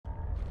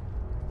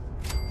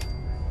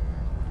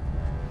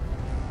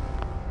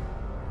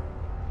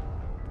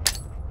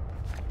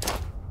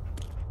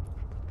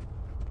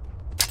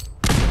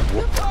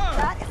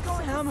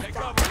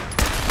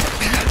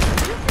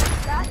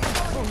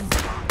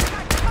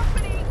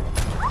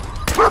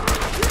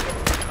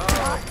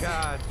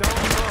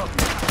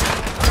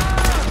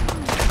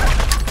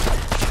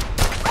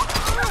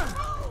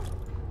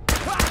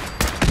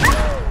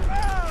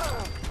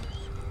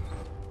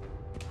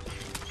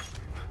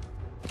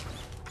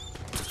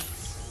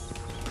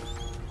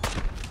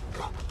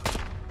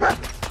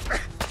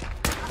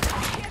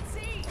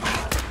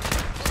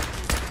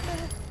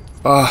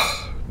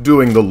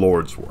Doing the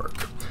Lord's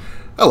work.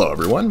 Hello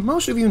everyone,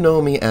 most of you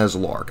know me as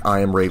Lark. I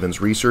am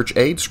Raven's research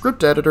aide,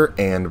 script editor,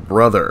 and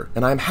brother,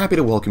 and I'm happy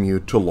to welcome you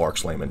to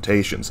Larks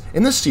Lamentations.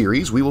 In this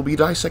series, we will be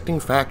dissecting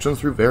factions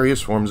through various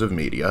forms of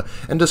media,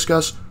 and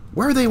discuss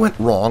where they went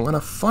wrong on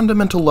a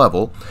fundamental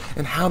level,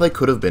 and how they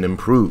could have been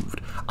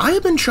improved. I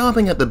have been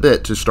chomping at the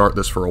bit to start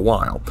this for a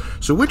while,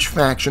 so which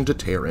faction to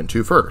tear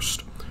into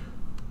first?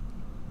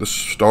 The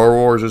Star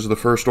Wars is the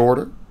First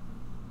Order?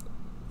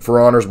 For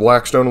Honor's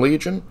Blackstone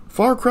Legion?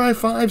 Far Cry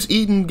 5's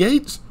Eden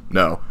Gates?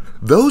 No,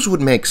 those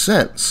would make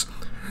sense.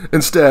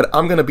 Instead,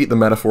 I'm going to beat the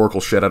metaphorical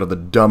shit out of the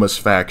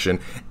dumbest faction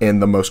in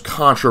the most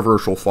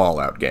controversial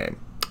Fallout game,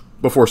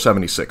 before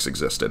 76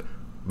 existed,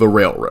 the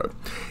Railroad.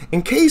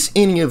 In case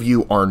any of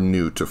you are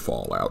new to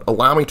Fallout,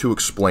 allow me to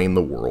explain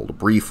the world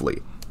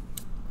briefly.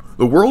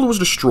 The world was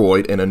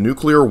destroyed in a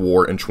nuclear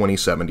war in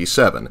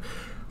 2077.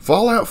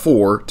 Fallout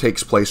 4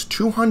 takes place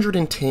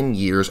 210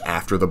 years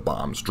after the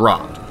bombs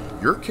dropped.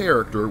 Your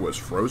character was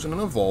frozen in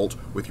a vault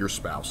with your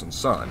spouse and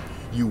son.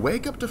 You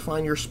wake up to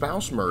find your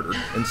spouse murdered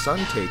and son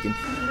taken.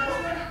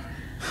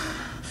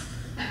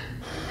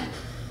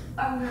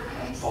 Are we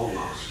okay?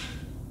 Almost.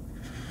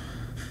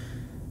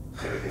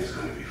 Everything's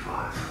going to be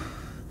fine.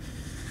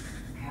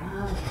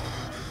 No,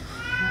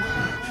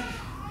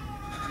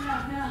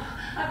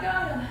 I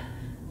got him.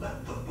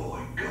 Let the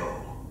boy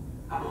go.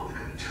 I'm only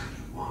going to tell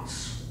you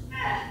once.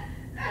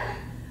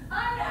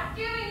 I'm not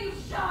giving you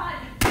Sean.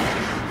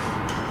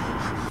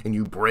 And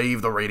you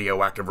brave the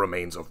radioactive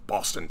remains of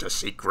Boston to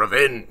seek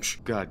revenge.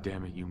 God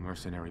damn it, you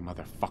mercenary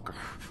motherfucker.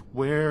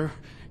 Where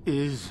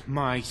is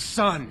my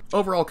son?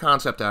 Overall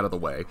concept out of the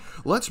way,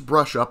 let's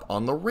brush up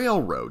on the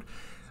Railroad.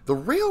 The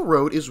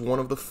Railroad is one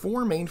of the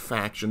four main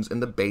factions in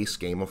the base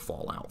game of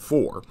Fallout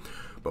 4.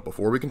 But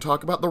before we can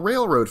talk about the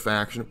Railroad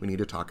faction, we need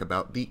to talk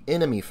about the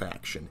enemy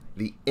faction,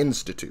 the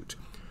Institute.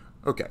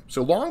 Okay,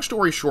 so long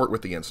story short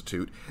with the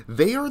Institute,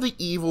 they are the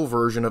evil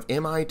version of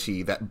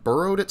MIT that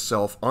burrowed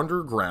itself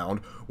underground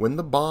when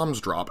the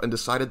bombs dropped and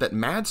decided that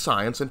mad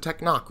science and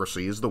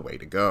technocracy is the way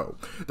to go.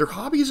 Their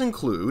hobbies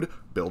include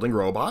building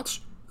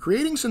robots,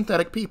 creating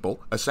synthetic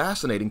people,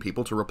 assassinating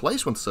people to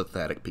replace with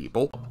synthetic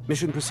people,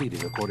 Mission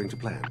proceeding according to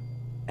plan.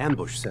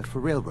 Ambush set for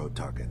railroad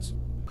targets.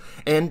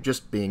 and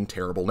just being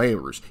terrible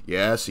neighbors.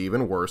 Yes,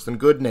 even worse than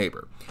good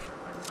neighbor.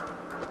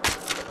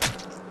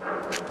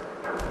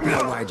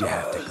 Now, why'd you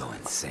have to go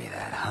and say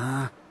that,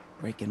 huh?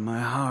 Breaking my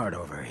heart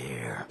over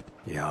here.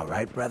 You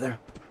alright, brother?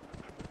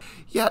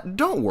 Yeah,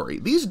 don't worry,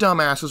 these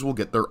dumbasses will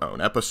get their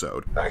own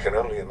episode. I can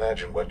only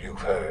imagine what you've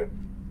heard,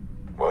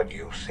 what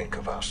you think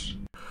of us.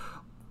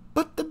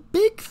 But the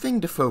big thing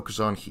to focus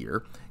on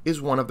here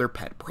is one of their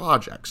pet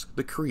projects,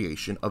 the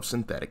creation of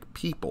synthetic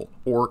people,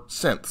 or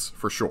synths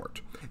for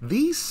short.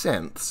 These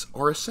synths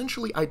are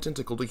essentially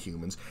identical to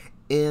humans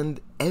in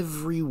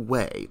every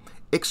way,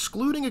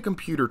 excluding a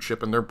computer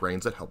chip in their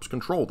brains that helps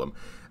control them.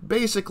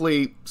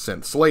 Basically,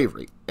 synth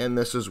slavery, and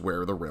this is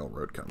where the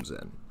Railroad comes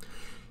in.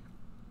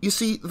 You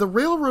see, the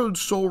Railroad's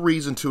sole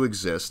reason to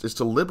exist is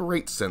to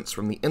liberate synths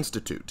from the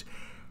Institute.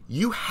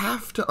 You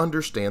have to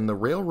understand the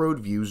Railroad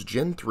views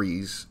Gen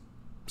 3's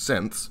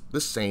synths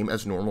the same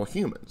as normal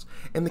humans,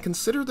 and they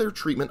consider their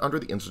treatment under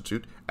the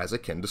Institute as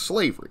akin to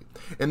slavery,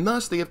 and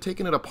thus they have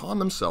taken it upon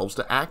themselves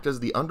to act as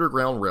the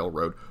Underground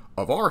Railroad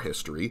of our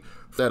history.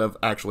 Instead of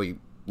actually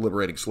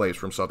liberating slaves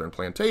from southern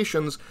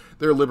plantations,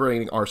 they're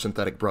liberating our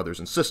synthetic brothers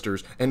and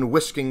sisters and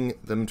whisking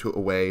them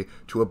away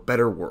to a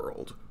better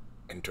world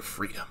and to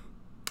freedom.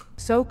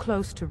 So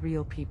close to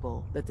real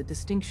people that the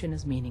distinction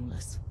is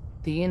meaningless.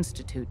 The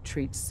Institute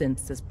treats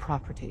synths as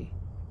property,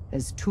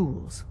 as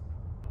tools.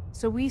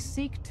 So we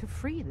seek to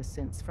free the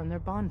synths from their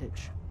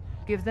bondage,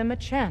 give them a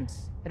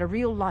chance at a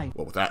real life.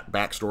 Well, with that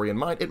backstory in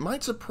mind, it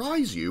might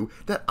surprise you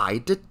that I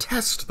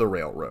detest the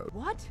Railroad.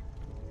 What?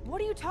 What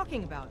are you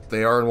talking about?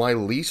 They are my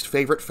least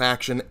favorite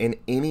faction in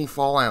any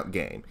Fallout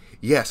game.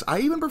 Yes, I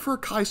even prefer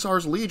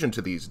Caesar's Legion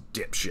to these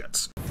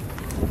dipshits.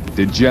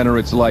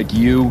 Degenerates like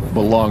you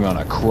belong on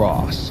a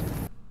cross.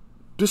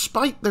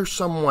 Despite their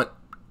somewhat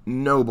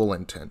noble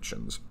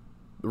intentions,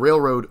 the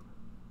Railroad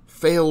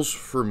fails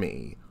for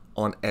me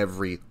on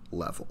every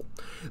level.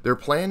 Their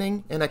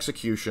planning and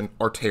execution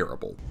are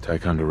terrible.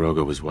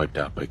 Ticonderoga was wiped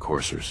out by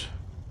coursers.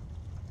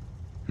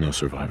 No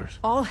survivors.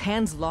 All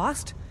hands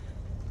lost?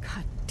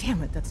 God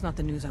damn it, that's not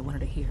the news I wanted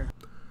to hear.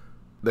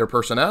 Their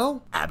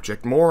personnel?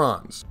 Abject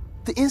morons.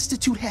 The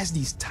Institute has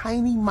these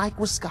tiny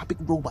microscopic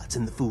robots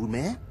in the food,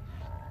 man.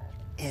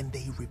 And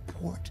they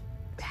report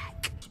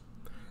back.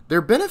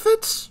 Their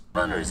benefits?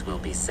 Runners will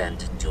be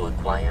sent to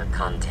acquire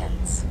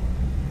contents.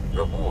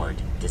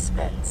 Reward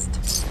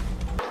dispensed.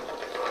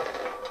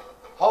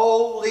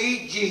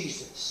 Holy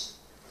Jesus.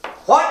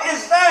 What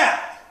is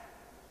that?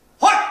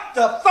 What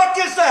the fuck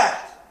is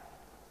that?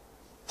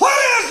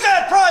 What is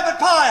that private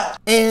pile?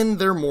 And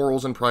their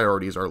morals and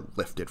priorities are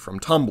lifted from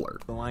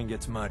Tumblr. The line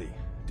gets muddy.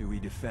 Do we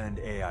defend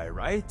AI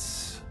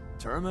rights?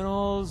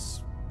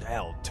 Terminals?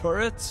 Hell,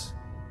 turrets?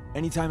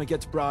 Anytime it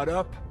gets brought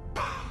up,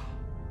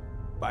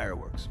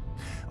 fireworks.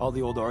 All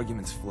the old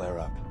arguments flare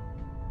up.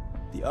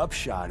 The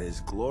upshot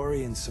is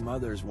Glory and some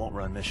others won't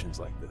run missions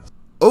like this.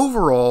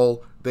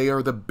 Overall, they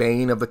are the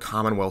bane of the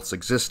Commonwealth's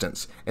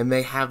existence, and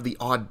they have the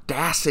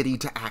audacity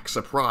to act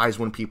surprised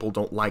when people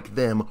don't like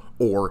them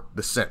or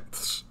the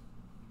synths.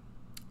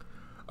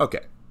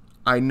 Okay,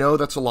 I know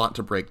that's a lot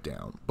to break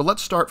down, but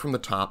let's start from the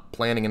top,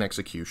 planning and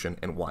execution,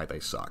 and why they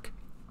suck.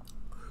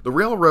 The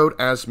Railroad,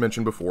 as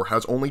mentioned before,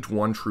 has only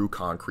one true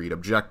concrete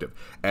objective: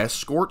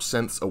 escort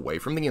synths away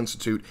from the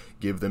Institute,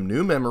 give them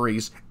new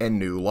memories and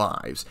new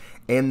lives.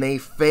 And they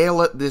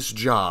fail at this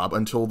job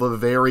until the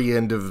very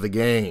end of the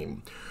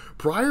game.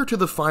 Prior to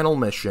the final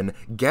mission,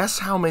 guess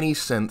how many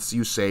synths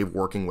you save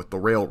working with the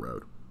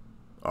Railroad?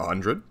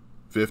 100?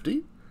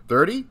 50?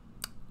 30?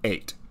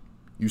 8.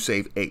 You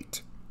save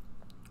 8.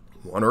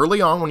 1 early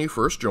on when you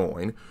first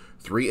join,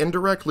 3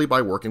 indirectly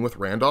by working with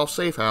Randolph's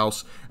safe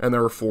house, and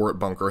there are 4 at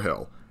Bunker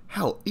Hill.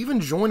 Hell, even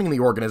joining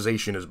the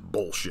organization is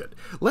bullshit.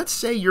 Let's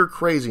say you're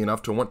crazy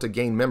enough to want to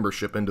gain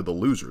membership into the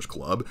Losers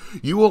Club.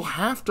 You will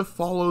have to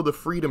follow the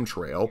Freedom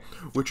Trail,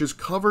 which is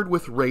covered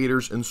with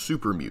raiders and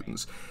super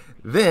mutants.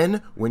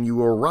 Then, when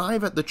you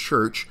arrive at the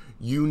church,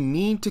 you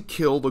need to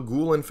kill the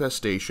ghoul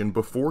infestation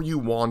before you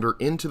wander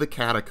into the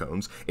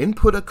catacombs,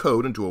 input a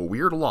code into a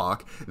weird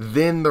lock,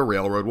 then the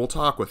Railroad will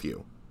talk with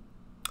you.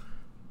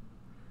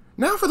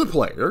 Now for the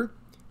player,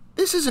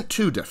 this isn't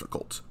too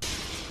difficult.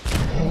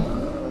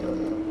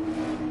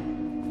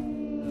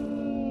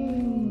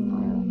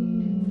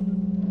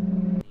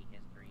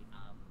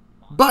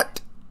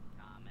 But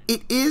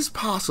it is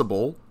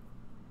possible.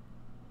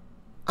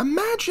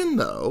 Imagine,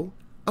 though,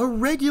 a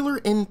regular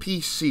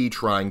NPC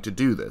trying to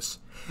do this.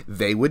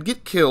 They would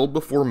get killed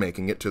before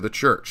making it to the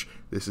church.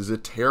 This is a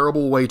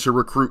terrible way to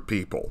recruit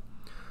people.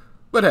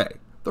 But hey,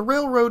 the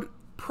Railroad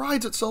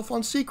prides itself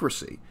on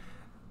secrecy.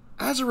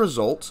 As a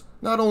result,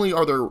 not only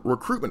are their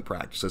recruitment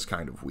practices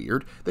kind of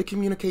weird, they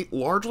communicate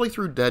largely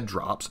through dead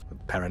drops. The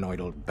paranoid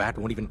old bat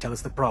won't even tell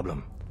us the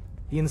problem.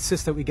 He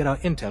insists that we get our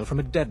intel from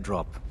a dead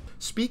drop.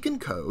 Speak in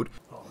code.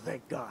 Oh,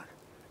 thank God.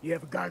 You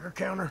have a Geiger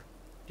counter?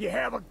 You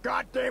have a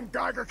goddamn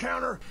Geiger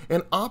counter?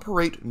 And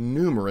operate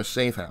numerous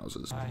safe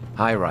houses.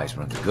 High-Rise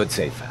runs a good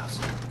safe house.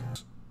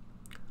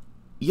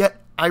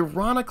 Yet,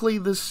 ironically,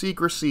 this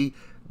secrecy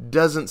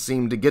doesn't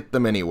seem to get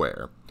them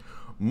anywhere.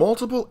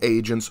 Multiple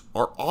agents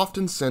are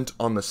often sent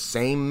on the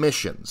same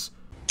missions.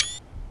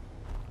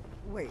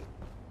 Wait.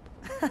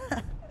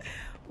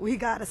 We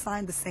got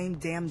assigned the same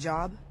damn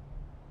job?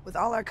 With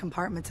all our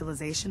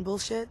compartmentalization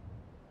bullshit,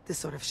 this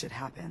sort of shit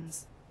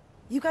happens.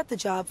 You got the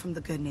job from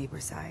the good neighbor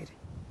side.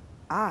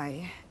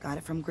 I got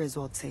it from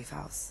Griswold's safe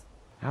house.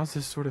 How's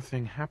this sort of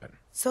thing happen?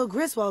 So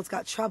Griswold's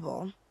got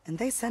trouble, and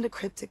they send a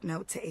cryptic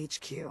note to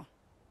HQ.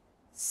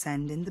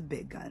 Send in the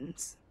big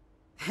guns.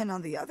 And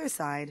on the other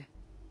side,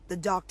 the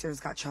doctor's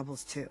got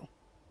troubles too.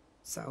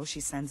 So she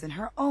sends in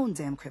her own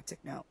damn cryptic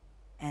note.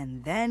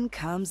 And then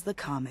comes the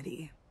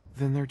comedy.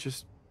 Then they're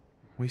just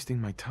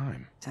wasting my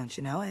time. Don't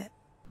you know it?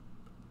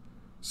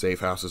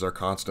 Safe houses are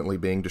constantly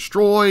being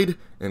destroyed,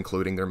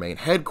 including their main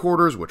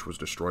headquarters, which was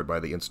destroyed by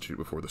the Institute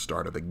before the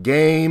start of the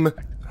game.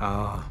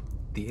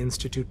 The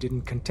Institute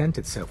didn't content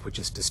itself with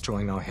just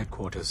destroying our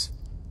headquarters.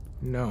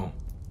 No.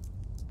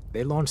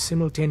 They launched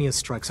simultaneous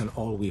strikes on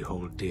all we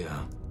hold dear.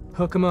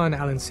 Herkimer and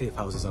Allen's safe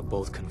houses are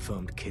both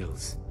confirmed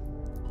kills.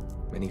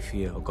 Many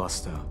fear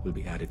Augusta will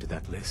be added to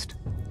that list.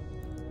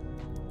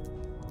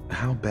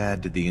 How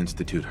bad did the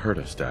Institute hurt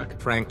us, Doc?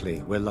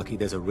 Frankly, we're lucky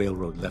there's a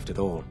railroad left at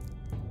all.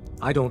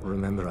 I don't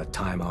remember a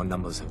time our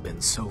numbers have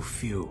been so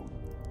few.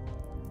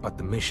 But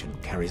the mission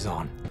carries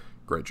on.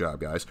 Great job,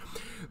 guys.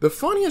 The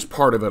funniest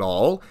part of it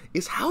all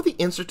is how the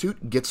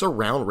Institute gets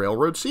around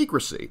railroad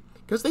secrecy,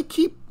 because they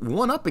keep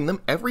one-upping them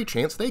every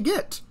chance they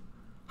get.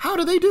 How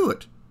do they do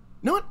it?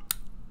 You know what?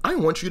 I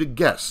want you to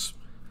guess.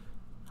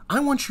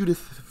 I want you to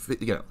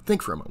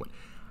think for a moment.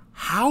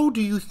 How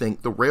do you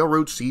think the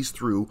Railroad sees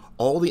through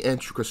all the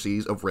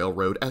intricacies of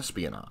railroad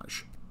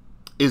espionage?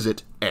 Is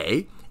it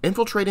A,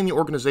 infiltrating the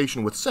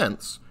organization with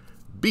synths,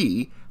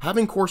 B,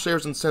 having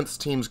Corsairs and synths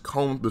teams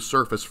comb the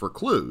surface for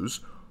clues,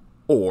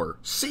 or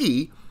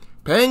C,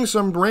 paying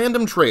some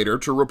random trader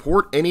to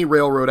report any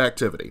railroad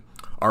activity?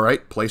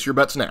 Alright, place your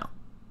bets now.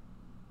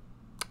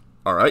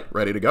 Alright,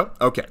 ready to go?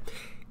 Okay.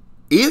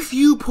 If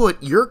you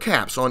put your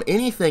caps on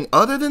anything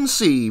other than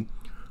C,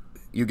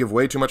 you give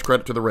way too much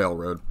credit to the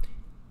Railroad.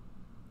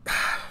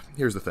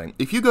 Here's the thing.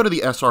 If you go to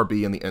the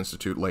SRB and the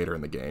Institute later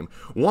in the game,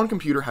 one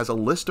computer has a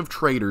list of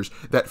traders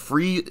that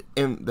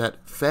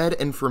fed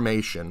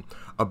information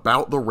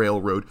about the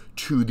Railroad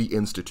to the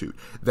Institute.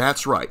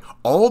 That's right.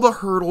 All the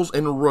hurdles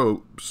and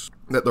ropes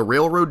that the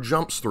Railroad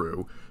jumps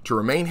through to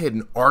remain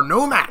hidden are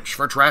no match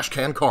for Trash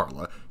Can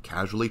Carla,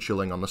 casually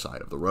chilling on the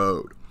side of the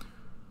road.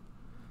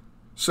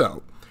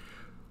 So,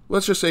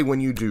 let's just say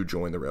when you do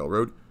join the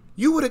Railroad,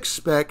 you would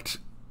expect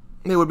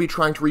they would be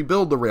trying to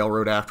rebuild the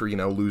Railroad after,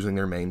 losing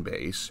their main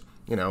base,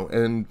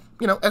 and,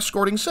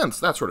 escorting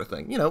synths, that sort of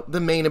thing. The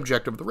main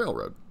objective of the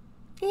Railroad.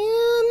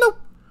 And nope.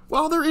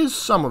 While there is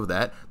some of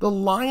that, the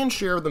lion's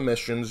share of the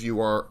missions you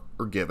are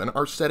given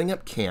are setting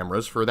up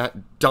cameras for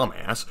that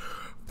dumbass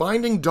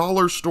finding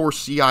dollar store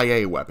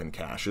CIA weapon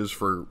caches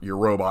for your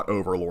robot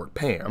overlord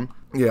Pam.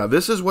 Yeah,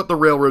 this is what the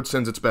Railroad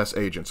sends its best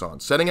agents on,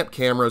 setting up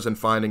cameras and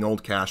finding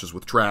old caches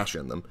with trash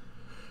in them.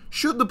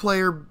 Shouldn't the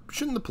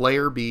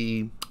player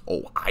be,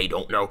 oh, I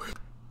don't know,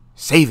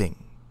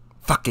 saving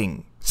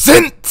fucking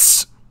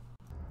synths?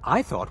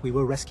 I thought we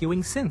were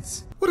rescuing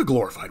synths. What a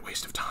glorified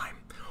waste of time.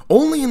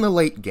 Only in the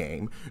late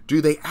game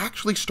do they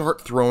actually start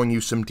throwing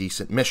you some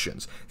decent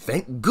missions.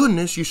 Thank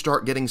goodness you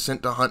start getting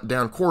sent to hunt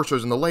down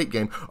coursers in the late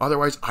game,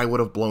 otherwise I would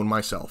have blown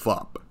myself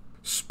up.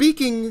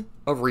 Speaking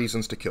of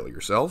reasons to kill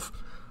yourself,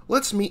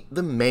 let's meet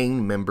the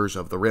main members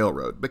of the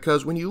Railroad,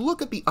 because when you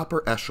look at the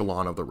upper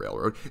echelon of the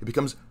Railroad, it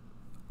becomes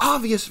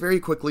obvious very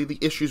quickly the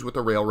issues with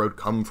the Railroad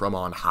come from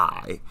on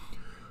high.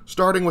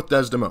 Starting with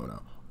Desdemona.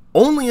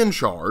 Only in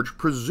charge,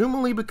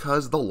 presumably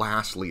because the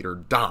last leader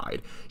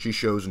died. She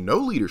shows no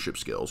leadership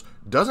skills,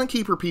 doesn't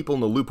keep her people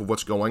in the loop of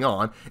what's going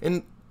on,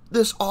 and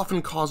this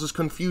often causes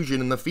confusion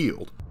in the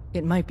field.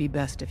 It might be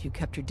best if you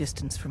kept your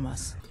distance from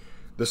us.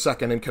 The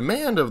second in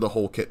command of the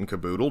whole kit and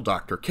caboodle,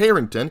 Dr.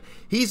 Carrington,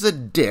 he's a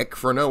dick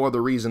for no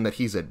other reason that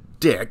he's a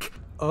dick.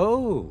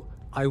 Oh,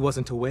 I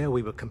wasn't aware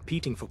we were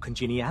competing for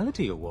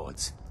congeniality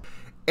awards.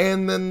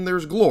 And then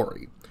there's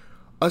Glory,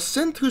 a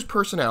synth whose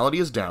personality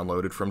is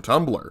downloaded from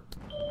Tumblr.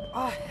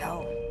 Oh,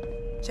 hell.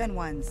 Gen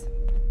 1s.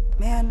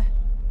 Man,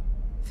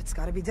 if it's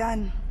gotta be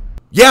done.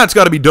 Yeah, it's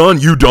gotta be done,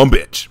 you dumb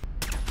bitch.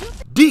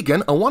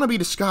 Deacon, a wannabe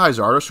disguise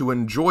artist who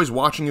enjoys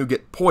watching you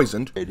get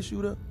poisoned. Ready to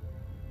shoot up?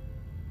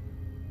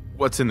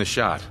 What's in the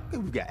shot?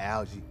 We've got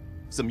algae,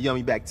 some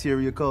yummy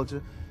bacteria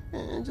culture,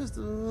 and just a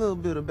little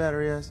bit of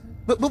battery acid.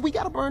 But we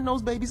gotta burn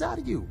those babies out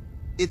of you.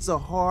 It's a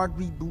hard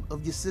reboot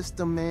of your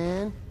system,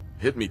 man.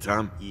 Hit me,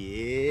 Tom.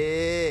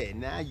 Yeah,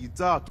 now you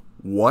talk.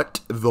 What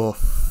the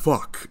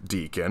fuck,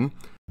 Deacon?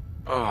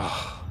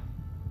 Oh,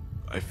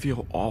 I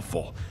feel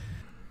awful.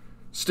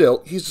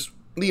 Still, he's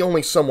the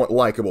only somewhat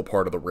likable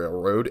part of the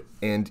Railroad,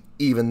 and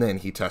even then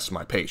he tests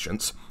my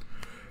patience.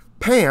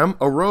 Pam,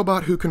 a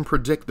robot who can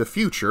predict the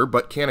future,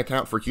 but can't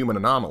account for human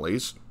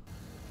anomalies.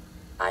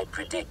 I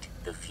predict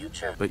the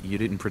future. But you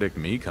didn't predict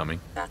me coming.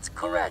 That's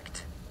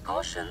correct.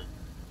 Caution.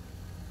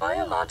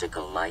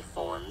 Biological life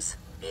forms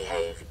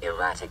behave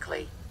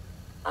erratically,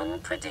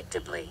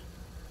 unpredictably.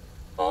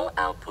 All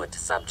output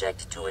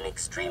subject to an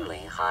extremely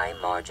high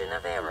margin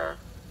of error.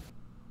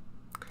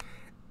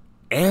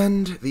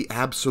 And the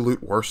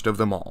absolute worst of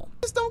them all.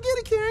 Just don't get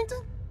it,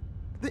 Carrington.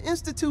 The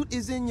Institute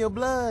is in your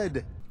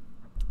blood.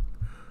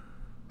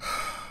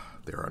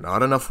 There are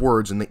not enough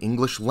words in the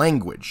English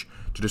language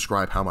to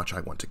describe how much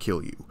I want to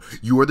kill you.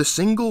 You are the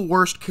single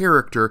worst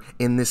character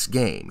in this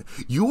game.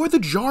 You are the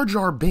Jar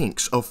Jar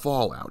Binks of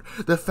Fallout.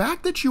 The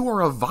fact that you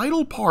are a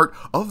vital part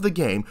of the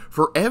game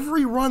for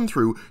every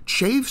run-through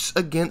chafes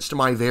against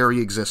my very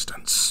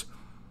existence.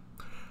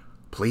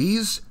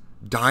 Please,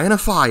 die in a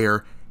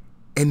fire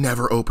and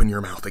never open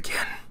your mouth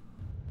again.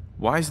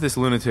 Why is this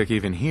lunatic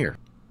even here?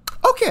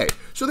 Okay,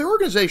 so the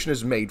organization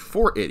is made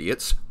for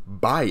idiots,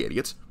 by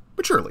idiots,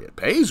 but surely it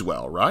pays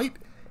well, right?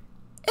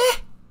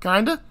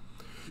 Kinda.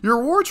 Your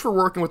rewards for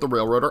working with the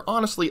Railroad are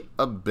honestly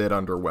a bit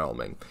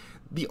underwhelming.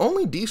 The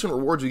only decent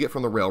rewards you get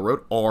from the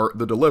Railroad are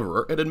the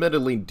Deliverer, an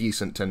admittedly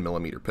decent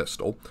 10mm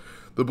pistol,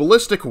 the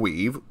Ballistic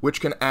Weave,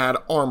 which can add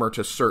armor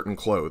to certain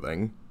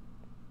clothing,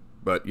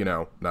 but, you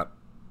know, not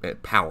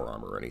power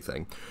armor or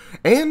anything,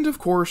 and, of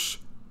course,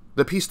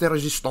 the Piece de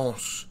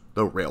Resistance,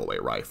 the Railway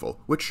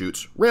Rifle, which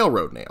shoots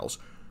railroad nails.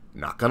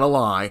 Not gonna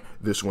lie,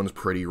 this one's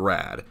pretty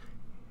rad.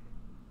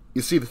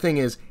 You see, the thing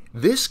is,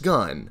 this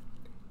gun,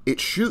 it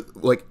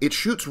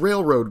shoots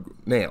railroad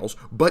nails,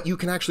 but you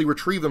can actually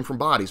retrieve them from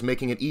bodies,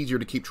 making it easier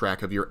to keep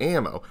track of your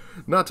ammo.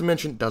 Not to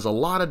mention, does a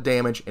lot of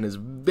damage and is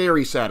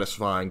very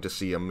satisfying to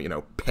see them,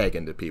 peg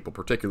into people,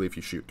 particularly if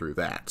you shoot through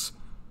that.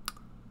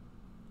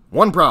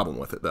 One problem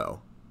with it, though.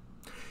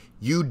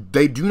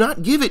 They do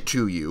not give it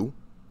to you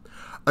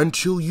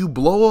until you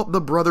blow up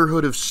the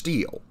Brotherhood of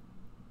Steel.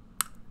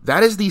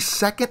 That is the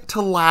second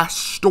to last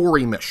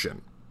story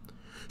mission.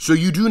 So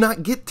you do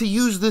not get to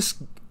use this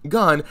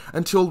gun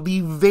until the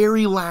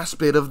very last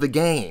bit of the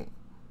game.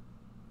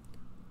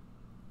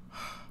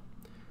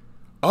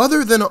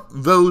 Other than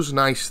those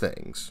nice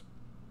things,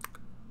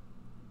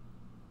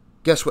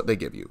 guess what they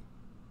give you?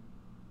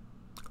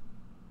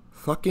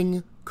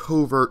 Fucking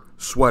covert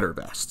sweater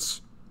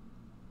vests.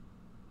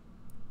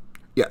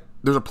 Yeah,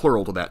 there's a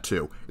plural to that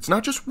too. It's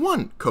not just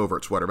one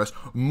covert sweater vest,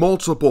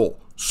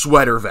 multiple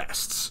sweater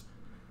vests.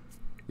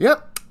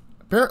 Yep,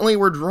 apparently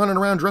we're running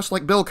around dressed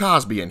like Bill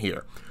Cosby in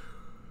here.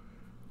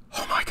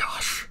 Oh my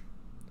gosh.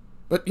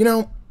 But,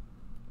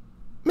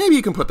 maybe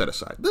you can put that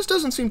aside. This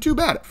doesn't seem too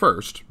bad at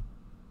first.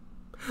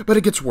 But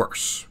it gets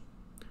worse.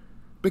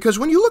 Because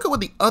when you look at what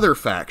the other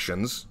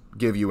factions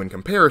give you in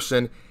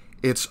comparison,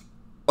 it's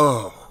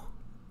all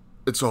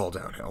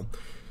downhill.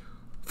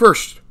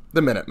 First,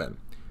 the Minutemen.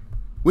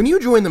 When you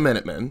join the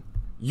Minutemen,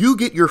 you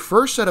get your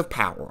first set of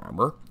power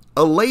armor,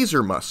 a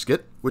laser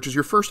musket, which is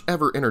your first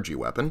ever energy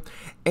weapon,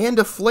 and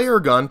a flare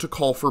gun to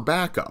call for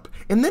backup.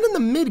 And then in the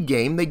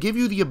mid-game, they give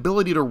you the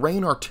ability to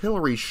rain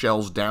artillery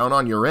shells down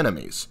on your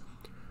enemies.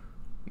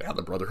 Now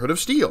the Brotherhood of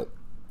Steel.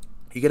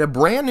 You get a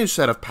brand new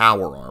set of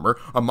power armor,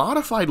 a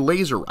modified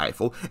laser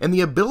rifle, and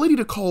the ability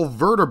to call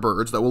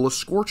vertibirds that will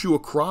escort you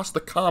across the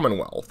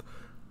Commonwealth.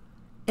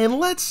 And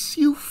lets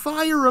you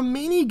fire a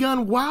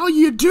minigun while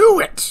you do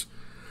it!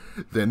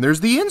 Then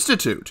there's the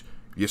Institute.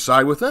 You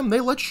side with them, they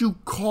let you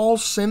call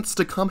synths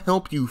to come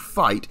help you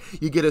fight.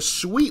 You get a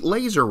sweet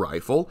laser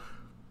rifle,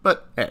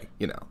 but hey,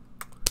 you know,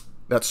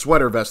 that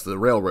sweater vest the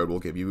Railroad will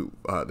give you,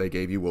 they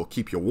gave you, will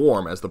keep you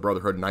warm as the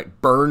Brotherhood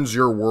Knight burns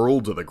your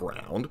world to the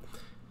ground.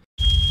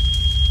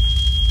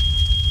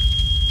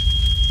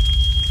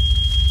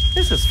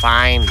 This is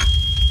fine.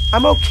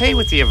 I'm okay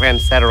with the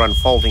events that are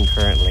unfolding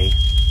currently.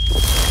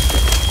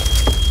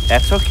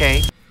 That's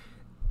okay.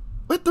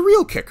 But the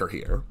real kicker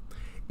here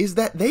is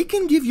that they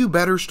can give you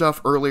better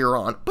stuff earlier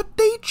on, but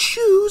they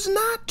choose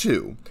not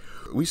to.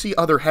 We see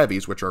other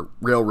heavies, which are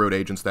Railroad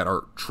agents that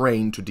are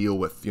trained to deal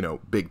with, you know,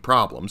 big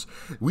problems.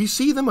 We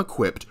see them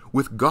equipped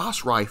with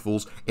Gauss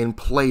rifles and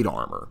plate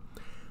armor.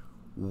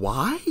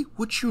 Why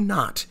would you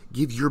not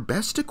give your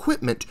best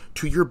equipment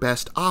to your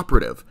best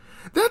operative?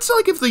 That's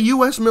like if the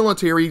U.S.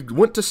 military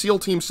went to SEAL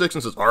Team 6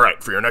 and says,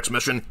 alright, for your next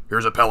mission,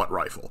 here's a pellet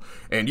rifle.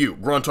 And you,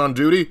 grunt on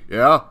duty?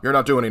 Yeah? You're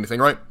not doing anything,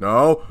 right?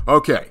 No?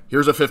 Okay,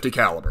 here's a .50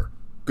 caliber.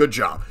 Good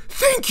job.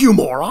 Think, you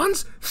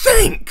morons!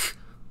 Think!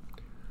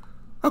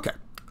 Okay.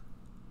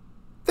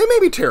 They may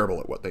be terrible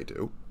at what they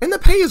do, and the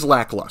pay is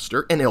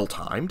lackluster and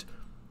ill-timed,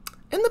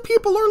 and the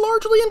people are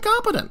largely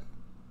incompetent.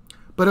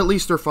 But at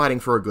least they're fighting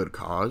for a good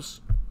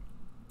cause.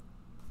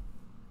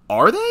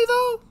 Are they,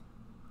 though?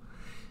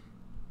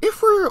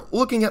 If we're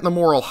looking at the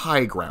moral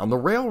high ground, the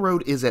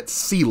Railroad is at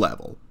sea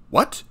level.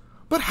 What?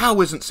 But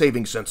how isn't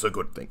saving synths a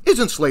good thing?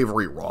 Isn't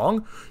slavery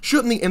wrong?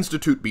 Shouldn't the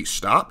Institute be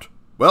stopped?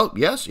 Well,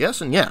 yes,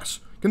 yes, and yes.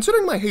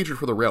 Considering my hatred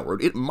for the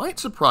Railroad, it might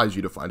surprise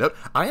you to find out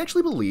I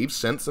actually believe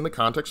synths in the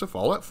context of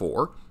Fallout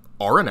 4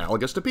 are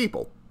analogous to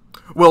people.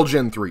 Well,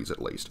 Gen 3s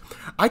at least.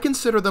 I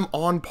consider them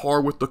on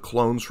par with the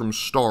clones from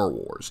Star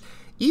Wars,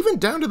 even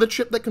down to the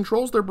chip that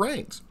controls their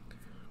brains.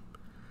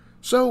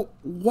 So,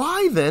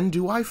 why then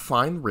do I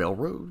find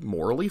Railroad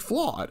morally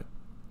flawed?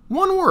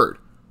 One word: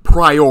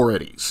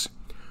 priorities.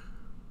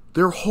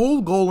 Their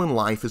whole goal in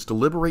life is to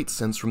liberate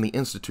synths from the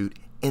Institute,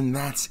 and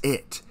that's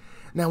it.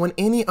 Now, in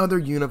any other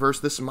universe,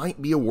 this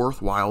might be a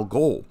worthwhile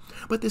goal,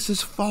 but this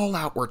is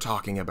Fallout we're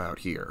talking about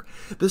here.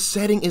 The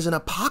setting is an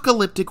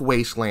apocalyptic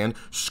wasteland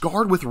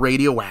scarred with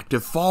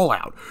radioactive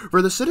fallout.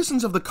 For the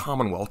citizens of the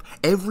Commonwealth,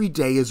 every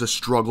day is a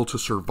struggle to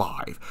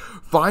survive.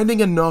 Finding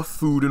enough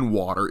food and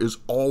water is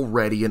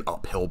already an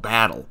uphill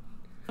battle.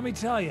 Let me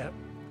tell you,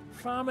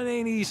 farming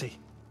ain't easy.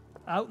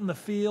 Out in the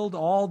field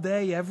all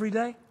day, every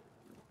day,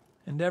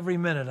 and every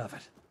minute of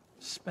it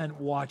spent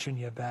watching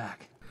your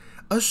back.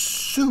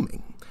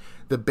 Assuming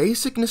the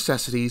basic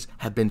necessities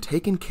have been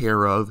taken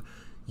care of,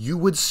 you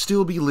would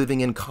still be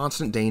living in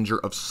constant danger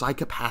of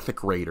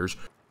psychopathic raiders.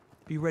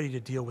 Be ready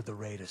to deal with the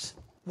raiders.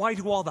 Why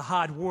do all the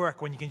hard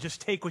work when you can just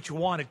take what you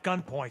want at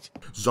gunpoint?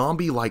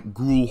 Zombie-like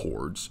ghoul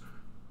hordes,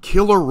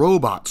 killer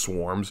robot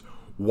swarms,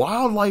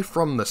 wildlife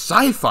from the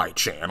Sci-Fi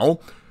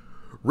Channel,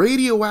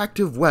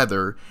 radioactive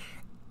weather,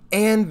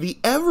 and the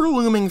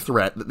ever-looming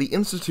threat that the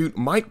Institute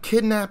might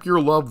kidnap your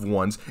loved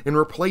ones and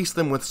replace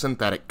them with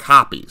synthetic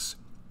copies.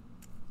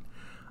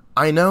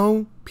 I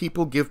know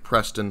people give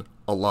Preston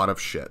a lot of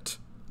shit.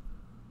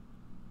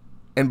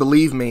 And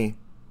believe me,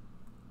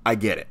 I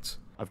get it.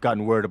 I've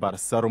gotten word about a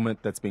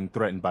settlement that's being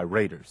threatened by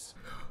raiders.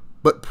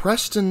 But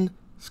Preston's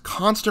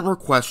constant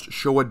requests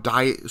show what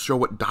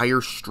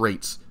dire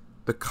straits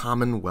the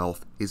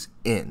Commonwealth is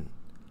in.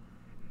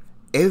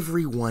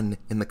 Everyone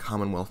in the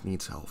Commonwealth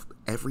needs help.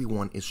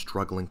 Everyone is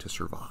struggling to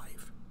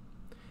survive.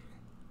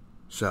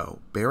 So,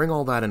 bearing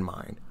all that in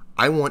mind,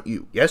 I want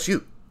you, yes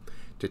you,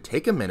 to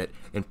take a minute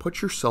and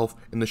put yourself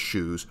in the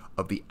shoes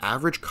of the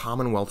average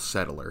Commonwealth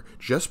settler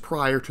just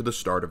prior to the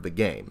start of the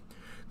game.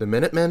 The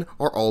Minutemen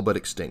are all but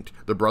extinct.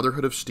 The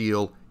Brotherhood of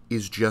Steel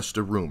is just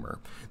a rumor.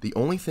 The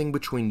only thing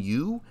between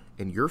you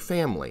and your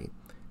family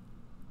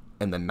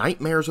and the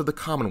nightmares of the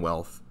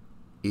Commonwealth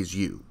is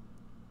you.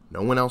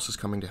 No one else is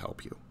coming to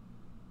help you.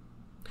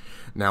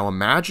 Now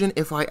imagine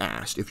if I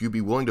asked if you'd be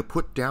willing to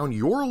put down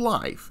your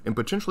life and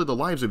potentially the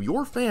lives of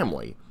your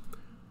family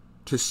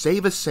to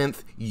save a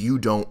synth you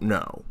don't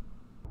know.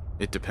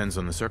 It depends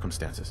on the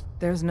circumstances.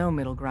 There's no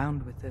middle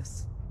ground with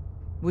this.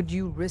 Would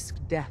you risk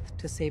death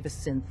to save a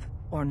synth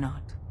or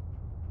not?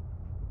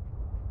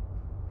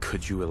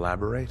 Could you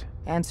elaborate?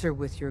 Answer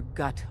with your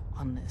gut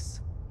on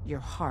this. Your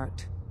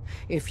heart.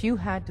 If you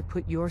had to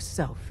put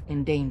yourself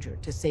in danger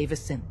to save a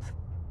synth,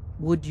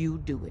 would you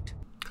do it?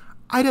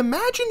 I'd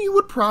imagine you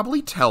would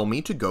probably tell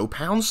me to go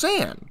pound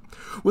sand.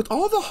 With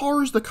all the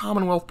horrors the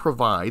Commonwealth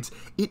provides,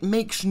 it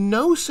makes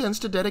no sense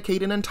to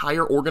dedicate an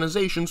entire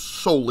organization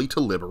solely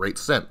to liberate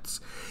synths.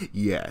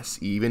 Yes,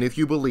 even if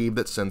you believe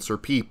that synths are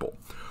people.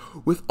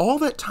 With all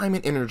that time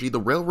and energy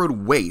the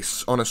Railroad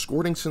wastes on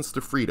escorting synths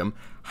to freedom,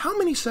 how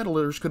many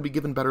settlers could be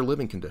given better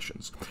living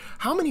conditions?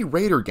 How many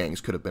raider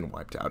gangs could have been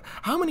wiped out?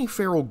 How many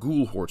feral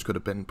ghoul hordes could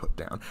have been put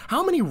down?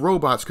 How many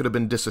robots could have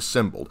been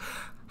disassembled?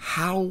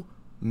 How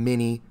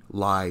many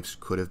lives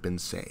could have been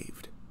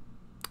saved.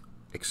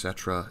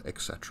 Etc.,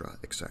 etc.,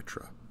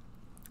 etc.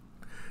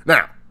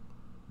 Now,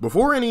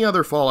 before any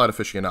other Fallout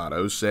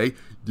aficionados say,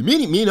 the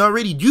Minutemen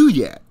already do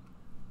that,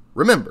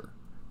 remember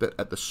that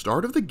at the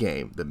start of the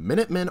game, the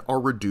Minutemen are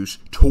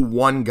reduced to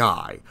one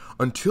guy.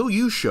 Until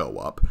you show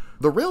up,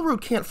 the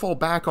Railroad can't fall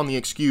back on the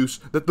excuse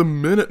that the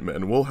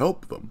Minutemen will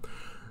help them.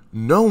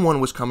 No one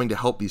was coming to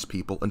help these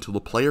people until the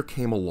player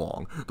came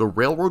along. The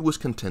Railroad was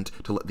content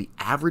to let the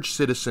average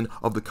citizen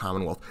of the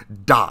Commonwealth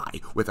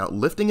die without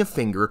lifting a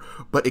finger,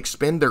 but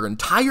expend their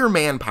entire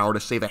manpower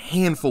to save a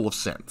handful of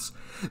cents.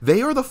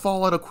 They are the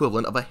Fallout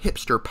equivalent of a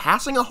hipster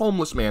passing a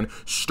homeless man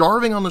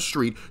starving on the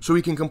street so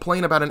he can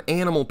complain about an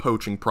animal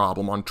poaching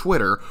problem on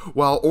Twitter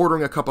while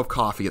ordering a cup of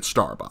coffee at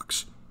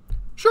Starbucks.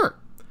 Sure,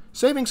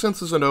 saving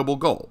cents is a noble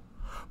goal,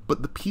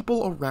 but the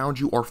people around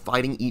you are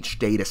fighting each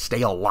day to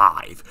stay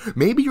alive.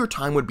 Maybe your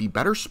time would be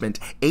better spent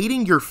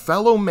aiding your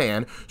fellow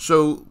man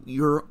so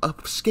your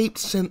escaped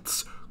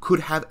synths could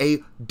have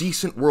a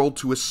decent world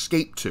to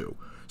escape to.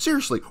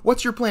 Seriously,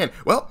 what's your plan?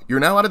 Well, you're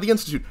now out of the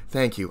Institute.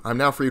 Thank you. I'm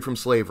now freed from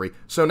slavery.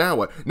 So now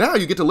what? Now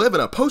you get to live in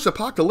a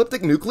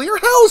post-apocalyptic nuclear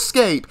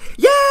hellscape!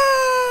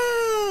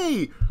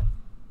 Yay!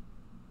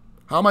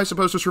 How am I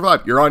supposed to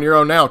survive? You're on your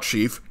own now,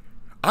 Chief.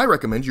 I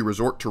recommend you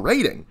resort to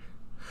raiding.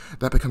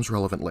 That becomes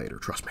relevant later,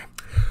 trust me.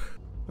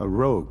 A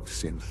rogue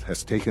synth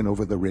has taken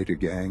over the raider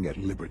gang at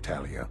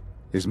Libertalia.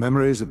 His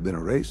memories have been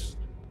erased,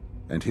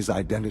 and his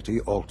identity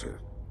altered.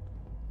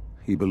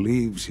 He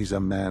believes he's a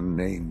man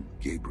named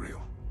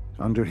Gabriel.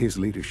 Under his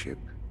leadership,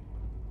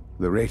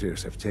 the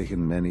raiders have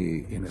taken many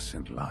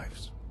innocent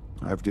lives.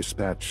 I've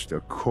dispatched a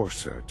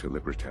courser to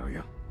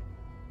Libertalia.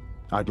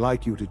 I'd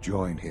like you to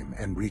join him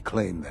and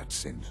reclaim that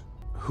synth.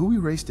 Who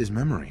erased his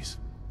memories?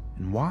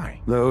 And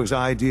why? Those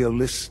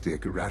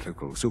idealistic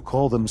radicals who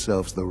call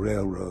themselves the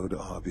Railroad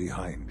are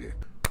behind it.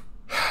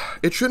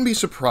 It shouldn't be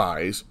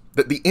surprised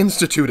that the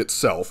Institute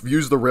itself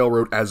views the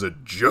Railroad as a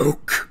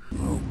joke.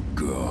 Oh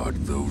God,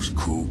 those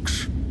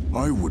kooks.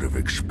 I would have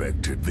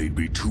expected they'd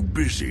be too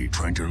busy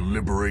trying to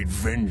liberate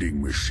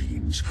vending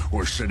machines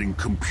or setting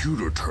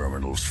computer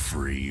terminals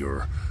free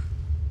or...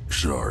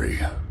 Sorry,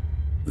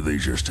 they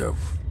just have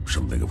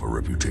something of a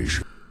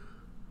reputation.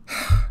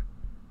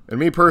 And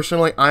me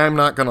personally, I am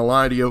not gonna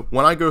lie to you,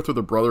 when I go through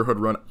the Brotherhood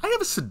run, I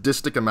have a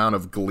sadistic amount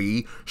of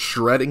glee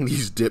shredding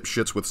these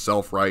dipshits with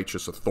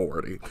self-righteous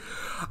authority.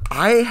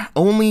 I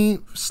only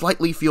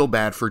slightly feel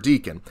bad for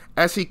Deacon,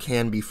 as he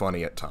can be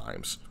funny at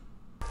times.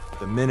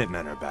 The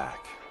Minutemen are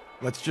back.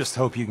 Let's just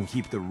hope you can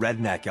keep the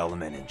redneck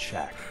element in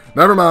check.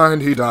 Never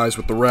mind, he dies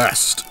with the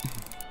rest.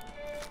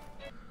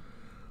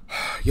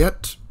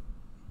 Yet,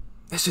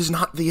 this is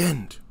not the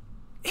end.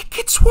 It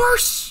gets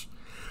worse!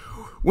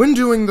 When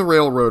doing the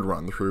Railroad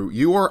run-through,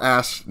 you are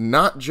asked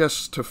not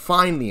just to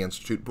find the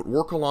Institute, but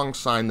work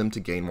alongside them to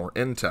gain more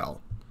intel.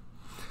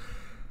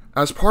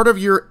 As part of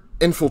your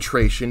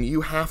infiltration,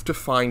 you have to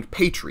find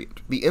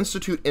Patriot, the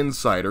Institute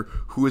insider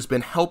who has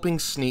been helping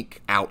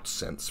sneak out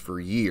synths for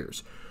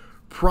years.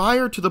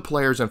 Prior to the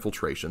player's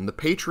infiltration, the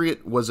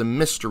Patriot was a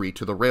mystery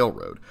to the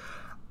Railroad.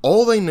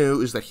 All they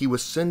knew is that he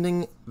was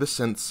sending the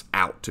synths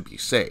out to be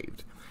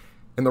saved.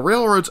 In the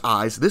Railroad's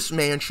eyes, this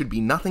man should be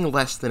nothing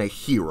less than a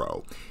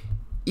hero.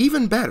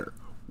 Even better,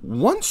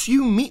 once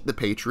you meet the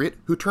Patriot,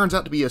 who turns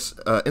out to be an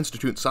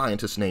Institute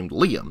scientist named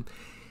Liam,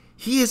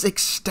 he is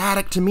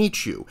ecstatic to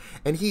meet you,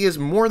 and he is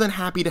more than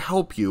happy to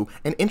help you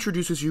and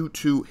introduces you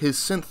to his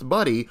synth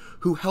buddy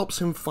who helps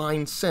him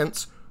find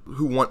synths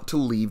who want to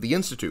leave the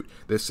Institute.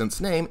 This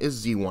synth's name is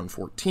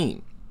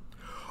Z-114.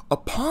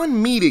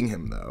 Upon meeting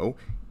him, though,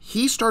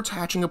 he starts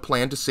hatching a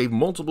plan to save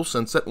multiple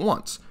synths at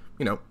once.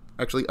 You know,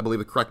 actually, I believe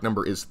the correct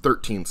number is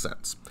 13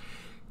 synths.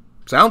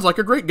 Sounds like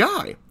a great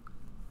guy.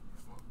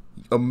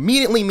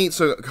 Immediately meets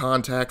a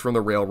contact from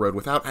the Railroad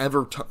without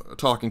ever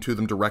talking to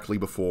them directly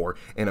before,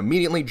 and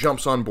immediately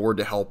jumps on board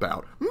to help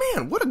out.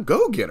 Man, what a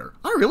go-getter.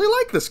 I really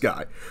like this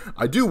guy.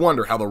 I do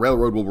wonder how the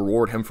Railroad will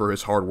reward him for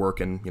his hard work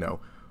and,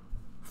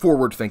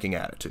 forward-thinking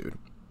attitude.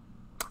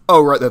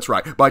 Oh, right, that's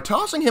right. By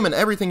tossing him and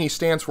everything he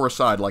stands for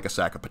aside like a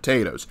sack of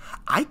potatoes.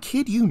 I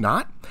kid you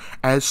not.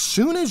 As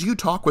soon as you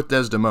talk with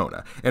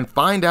Desdemona and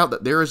find out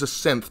that there is a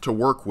synth to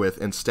work with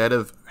instead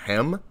of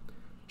him,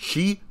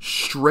 she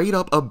straight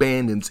up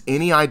abandons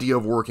any idea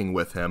of working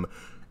with him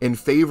in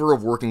favor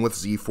of working with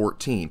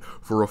Z-14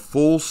 for a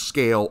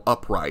full-scale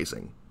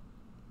uprising.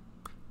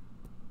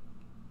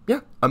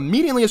 Yeah,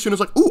 immediately as soon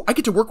as ooh, I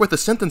get to work with a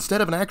synth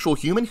instead of an actual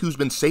human who's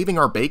been saving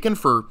our bacon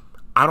for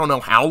I don't know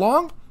how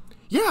long?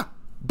 Yeah,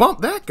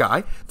 bump that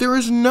guy. There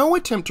is no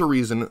attempt to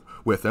reason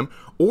with him,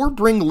 or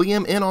bring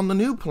Liam in on the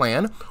new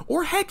plan,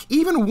 or heck,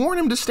 even warn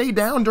him to stay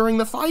down during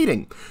the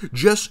fighting.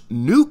 Just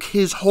nuke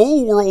his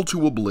whole world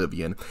to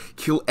oblivion,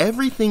 kill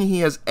everything he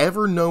has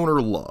ever known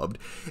or loved,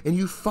 and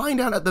you find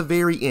out at the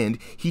very end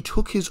he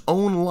took his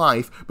own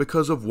life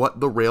because of what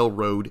the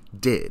Railroad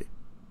did.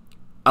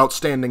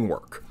 Outstanding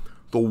work.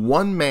 The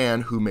one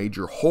man who made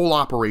your whole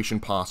operation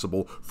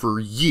possible for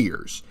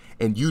years,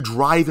 and you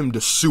drive him to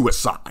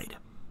suicide.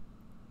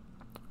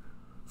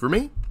 For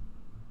me,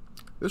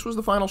 This was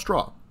the final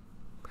straw.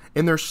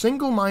 In their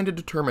single-minded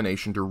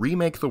determination to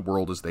remake the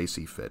world as they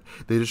see fit,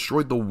 they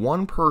destroyed the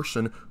one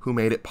person who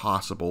made it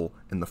possible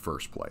in the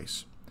first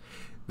place.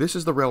 This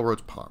is the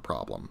Railroad's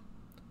problem.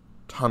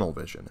 Tunnel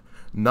vision.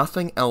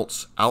 Nothing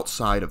else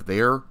outside of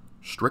their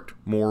strict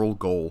moral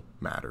goal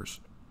matters.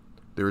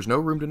 There is no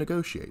room to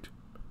negotiate.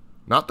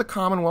 Not the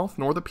Commonwealth,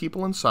 nor the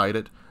people inside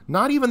it,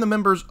 not even the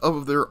members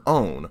of their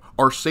own,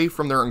 are safe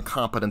from their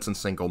incompetence and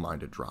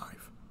single-minded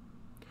drive.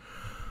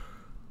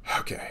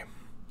 Okay.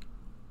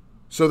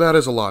 So that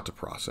is a lot to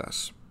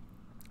process.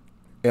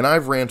 And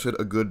I've ranted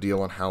a good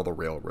deal on how the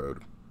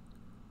Railroad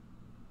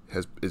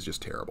is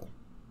just terrible.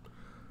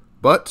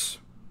 But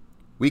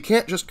we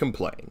can't just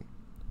complain.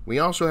 We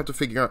also have to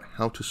figure out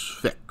how to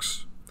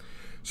fix.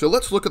 So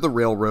let's look at the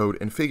Railroad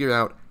and figure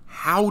out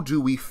how do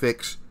we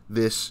fix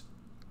this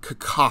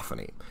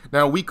cacophony.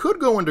 Now, we could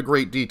go into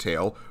great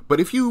detail,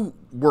 but if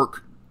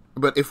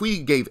we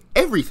gave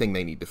everything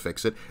they need to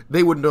fix it,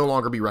 they would no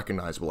longer be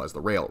recognizable as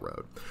the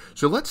Railroad.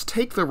 So let's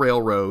take the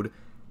Railroad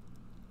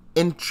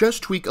and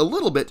just tweak a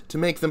little bit to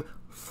make them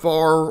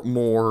far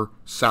more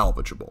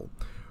salvageable.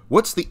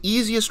 What's the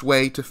easiest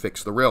way to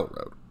fix the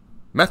Railroad?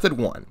 Method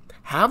 1.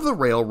 Have the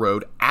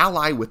Railroad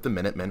ally with the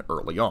Minutemen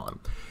early on.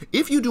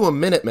 If you do a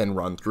Minutemen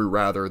run-through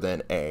rather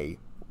than a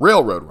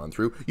Railroad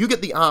run-through, you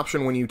get the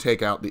option when you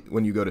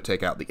go to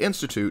take out the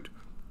Institute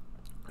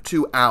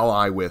to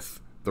ally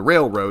with the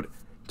Railroad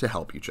to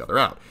help each other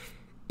out.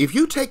 If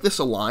you take this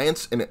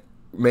alliance and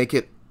make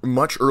it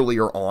much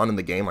earlier on in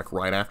the game, like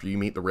right after you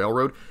meet the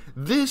Railroad,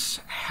 this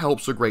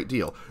helps a great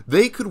deal.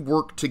 They could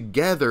work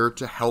together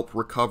to help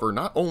recover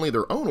not only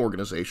their own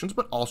organizations,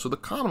 but also the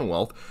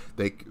Commonwealth.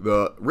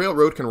 The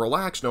Railroad can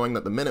relax knowing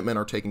that the Minutemen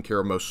are taking care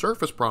of most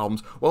surface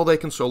problems, while they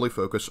can solely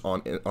focus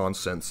on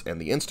Sense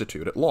and the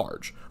Institute at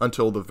large,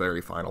 until the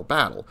very final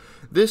battle.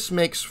 This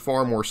makes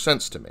far more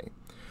sense to me.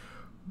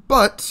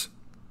 But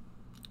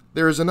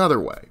there is another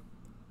way.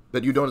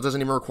 That it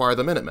doesn't even require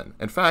the Minutemen.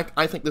 In fact,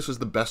 I think this is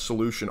the best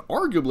solution,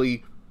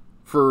 arguably,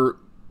 for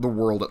the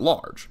world at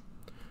large.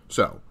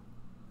 So,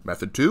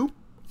 method 2,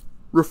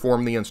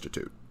 reform the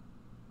Institute.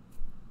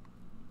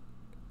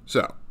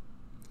 So,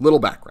 little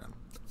background.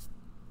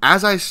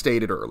 As I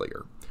stated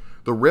earlier,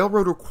 the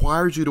Railroad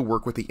requires you to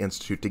work with the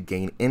Institute to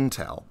gain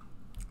intel.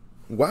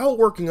 While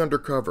working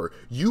undercover,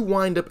 you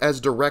wind up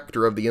as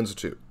director of the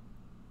Institute.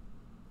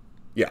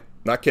 Yeah,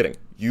 not kidding.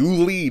 You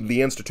lead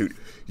the Institute.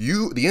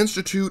 The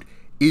Institute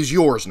is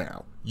yours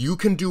now. You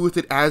can do with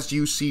it as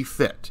you see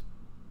fit.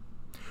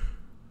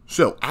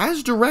 So,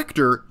 as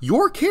director,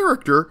 your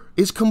character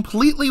is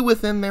completely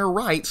within their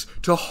rights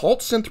to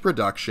halt synth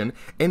production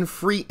and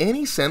free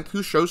any synth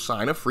who shows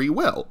sign of free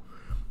will.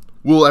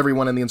 Will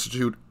everyone in the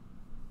Institute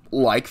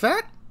like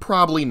that?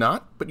 Probably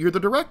not, but you're the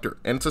director,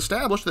 and it's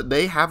established that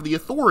they have the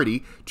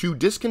authority to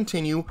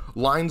discontinue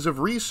lines of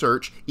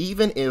research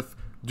even if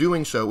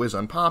doing so is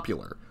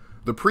unpopular.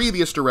 The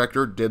previous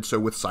director did so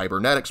with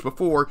cybernetics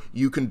before,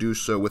 you can do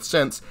so with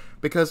Sense,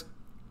 because,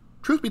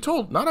 truth be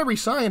told, not every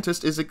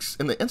scientist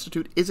in the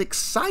Institute is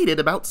excited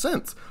about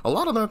Sense. A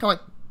lot of them are kind of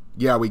like,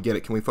 yeah, we get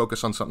it, can we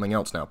focus on something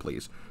else now,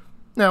 please?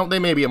 Now, they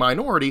may be a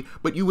minority,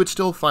 but you would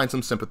still find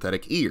some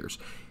sympathetic ears.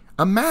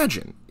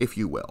 Imagine, if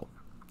you will,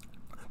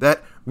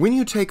 that when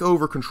you take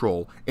over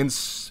control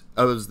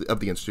of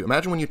the Institute,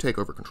 imagine when you take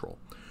over control,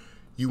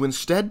 you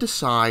instead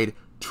decide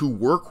to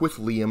work with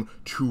Liam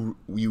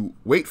you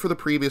wait for the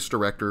previous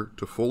director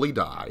to fully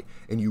die,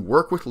 and you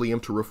work with Liam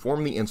to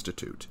reform the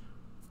Institute.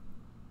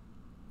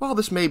 While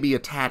this may be a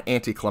tad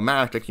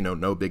anticlimactic,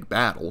 no big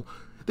battle,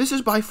 this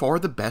is by far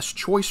the best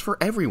choice for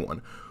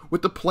everyone.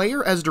 With the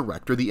player as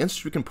director, the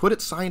Institute can put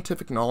its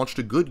scientific knowledge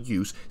to good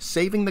use,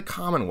 saving the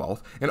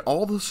Commonwealth, and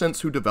all the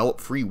Sense who develop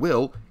free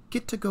will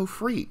get to go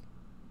free.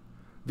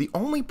 The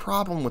only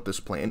problem with this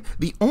plan,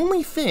 the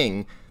only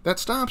thing that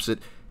stops it,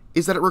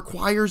 is that it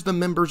requires the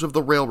members of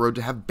the Railroad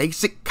to have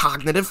basic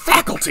cognitive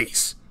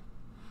faculties.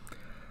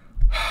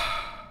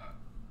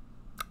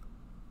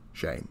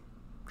 Shame.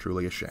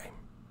 Truly a shame.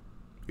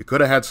 You could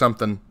have had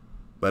something,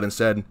 but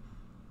instead,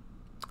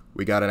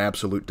 we got an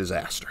absolute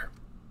disaster.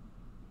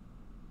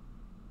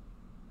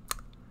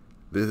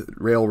 The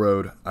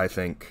Railroad, I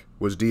think,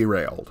 was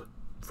derailed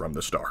from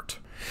the start.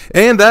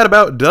 And that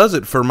about does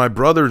it for my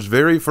brother's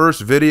very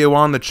first video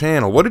on the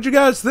channel. What did you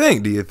guys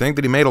think? Do you think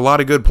that he made a lot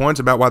of good points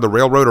about why the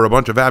Railroad are a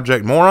bunch of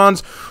abject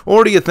morons?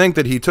 Or do you think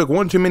that he took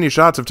one too many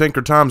shots of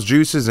Tinker Tom's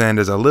juices and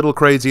is a little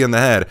crazy in the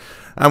head?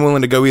 I'm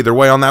willing to go either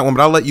way on that one,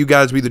 but I'll let you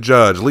guys be the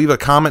judge. Leave a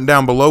comment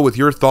down below with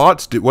your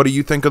thoughts. What do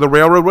you think of the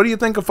Railroad? What do you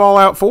think of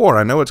Fallout 4?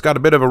 I know it's got a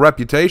bit of a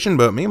reputation,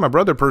 but me and my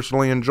brother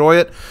personally enjoy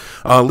it.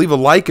 Leave a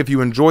like if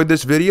you enjoyed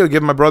this video.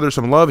 Give my brother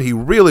some love. He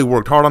really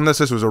worked hard on this.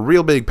 This was a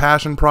real big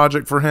passion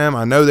project for him.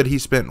 I know that he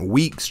spent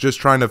weeks just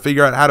trying to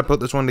figure out how to put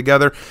this one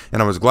together,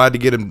 and I was glad to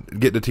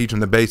get to teach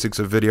him the basics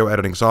of video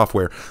editing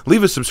software.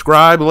 Leave a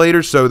subscribe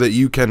later so that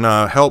you can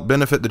help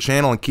benefit the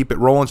channel and keep it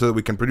rolling so that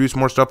we can produce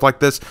more stuff like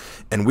this,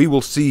 and we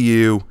will see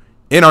you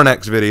in our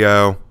next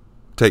video.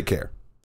 Take care.